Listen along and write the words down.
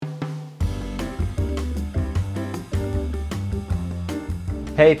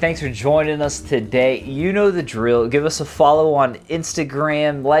Hey, thanks for joining us today. You know the drill. Give us a follow on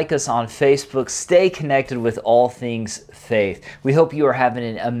Instagram, like us on Facebook, stay connected with all things faith. We hope you are having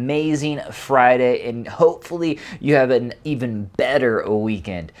an amazing Friday and hopefully you have an even better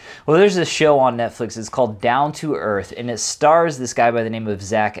weekend. Well, there's this show on Netflix. It's called Down to Earth and it stars this guy by the name of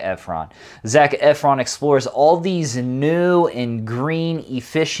Zac Efron. Zac Efron explores all these new and green,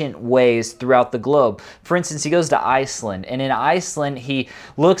 efficient ways throughout the globe. For instance, he goes to Iceland, and in Iceland, he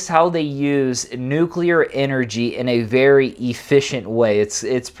looks how they use nuclear energy in a very efficient way.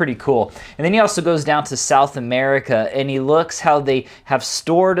 It's pretty cool. And then he also goes down to South America and he looks how they have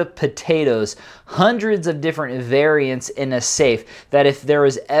stored potatoes, hundreds of different variants in a safe, that if there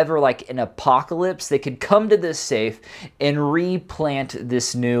was ever like an apocalypse, they could come to this safe and replant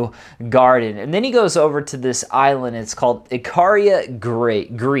this new garden. And then he goes over to this island. It's called Ikaria,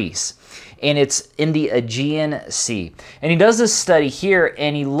 Greece. And it's in the Aegean Sea. And he does this study here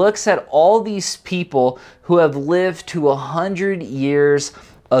and he looks at all these people who have lived to 100 years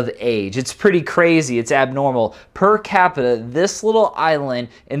of age. It's pretty crazy. It's abnormal. Per capita, this little island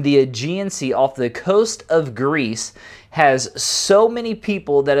in the Aegean Sea off the coast of Greece has so many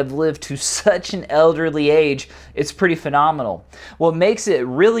people that have lived to such an elderly age. It's pretty phenomenal. What makes it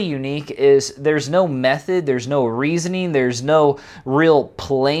really unique is there's no method, there's no reasoning, there's no real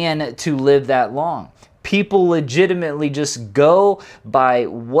plan to live that long. People legitimately just go by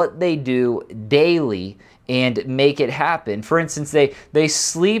what they do daily and make it happen. For instance, they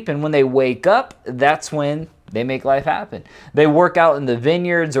sleep, and when they wake up, that's when they make life happen. They work out in the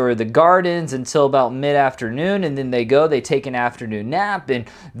vineyards or the gardens until about mid-afternoon, and then they take an afternoon nap, and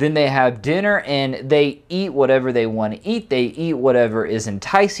then they have dinner, and they eat whatever they want to eat. They eat whatever is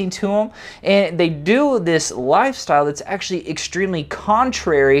enticing to them, and they do this lifestyle that's actually extremely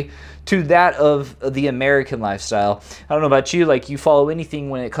contrary to that of the American lifestyle. I don't know about you, like you follow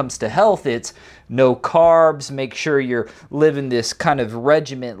anything when it comes to health, it's no carbs, make sure you're living this kind of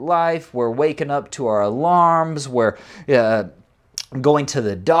regiment life. We're waking up to our alarms, we're going to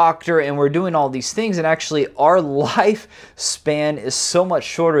the doctor, and we're doing all these things, and actually our lifespan is so much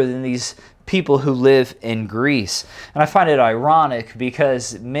shorter than these people who live in Greece. And I find it ironic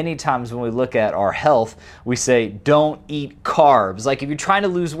because many times when we look at our health, we say, don't eat carbs. Like if you're trying to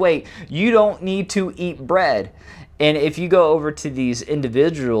lose weight, you don't need to eat bread. And if you go over to these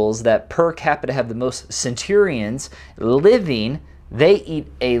individuals that per capita have the most centurions living, they eat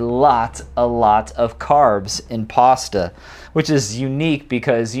a lot of carbs and pasta, which is unique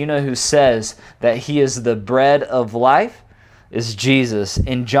because you know who says that he is the bread of life? Is Jesus.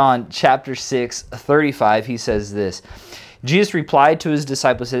 In John chapter 6:35, he says this. Jesus replied to his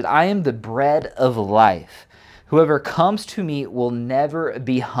disciples, said, I am the bread of life. Whoever comes to me will never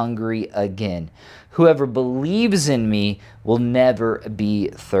be hungry again. Whoever believes in me will never be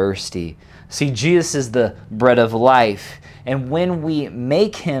thirsty. See, Jesus is the bread of life. And when we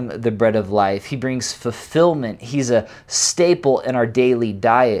make him the bread of life, he brings fulfillment. He's a staple in our daily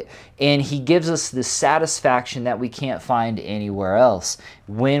diet. And he gives us the satisfaction that we can't find anywhere else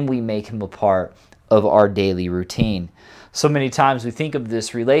when we make him a part of our daily routine. So many times we think of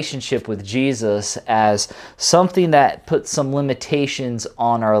this relationship with Jesus as something that puts some limitations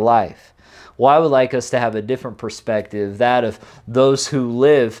on our life. Well, I would like us to have a different perspective, that of those who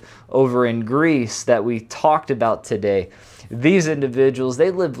live over in Greece that we talked about today. These individuals,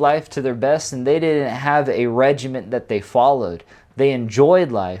 they lived life to their best and they didn't have a regiment that they followed. They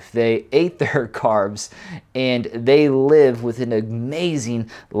enjoyed life, they ate their carbs, and they live with an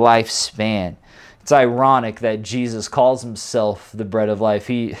amazing lifespan. It's ironic that Jesus calls himself the bread of life.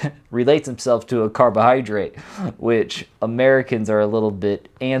 He relates himself to a carbohydrate, which Americans are a little bit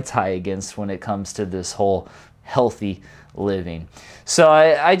against when it comes to this whole healthy living. So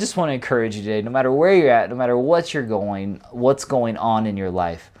I just want to encourage you today, no matter where you're at, no matter what's going on in your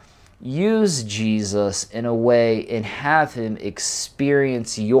life, use Jesus in a way and have him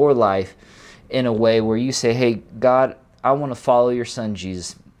experience your life in a way where you say, hey, God, I want to follow your son,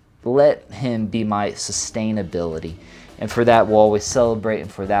 Jesus. Let him be my sustainability. And for that, we'll always celebrate,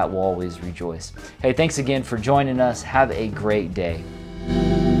 and for that, we'll always rejoice. Hey, thanks again for joining us. Have a great day.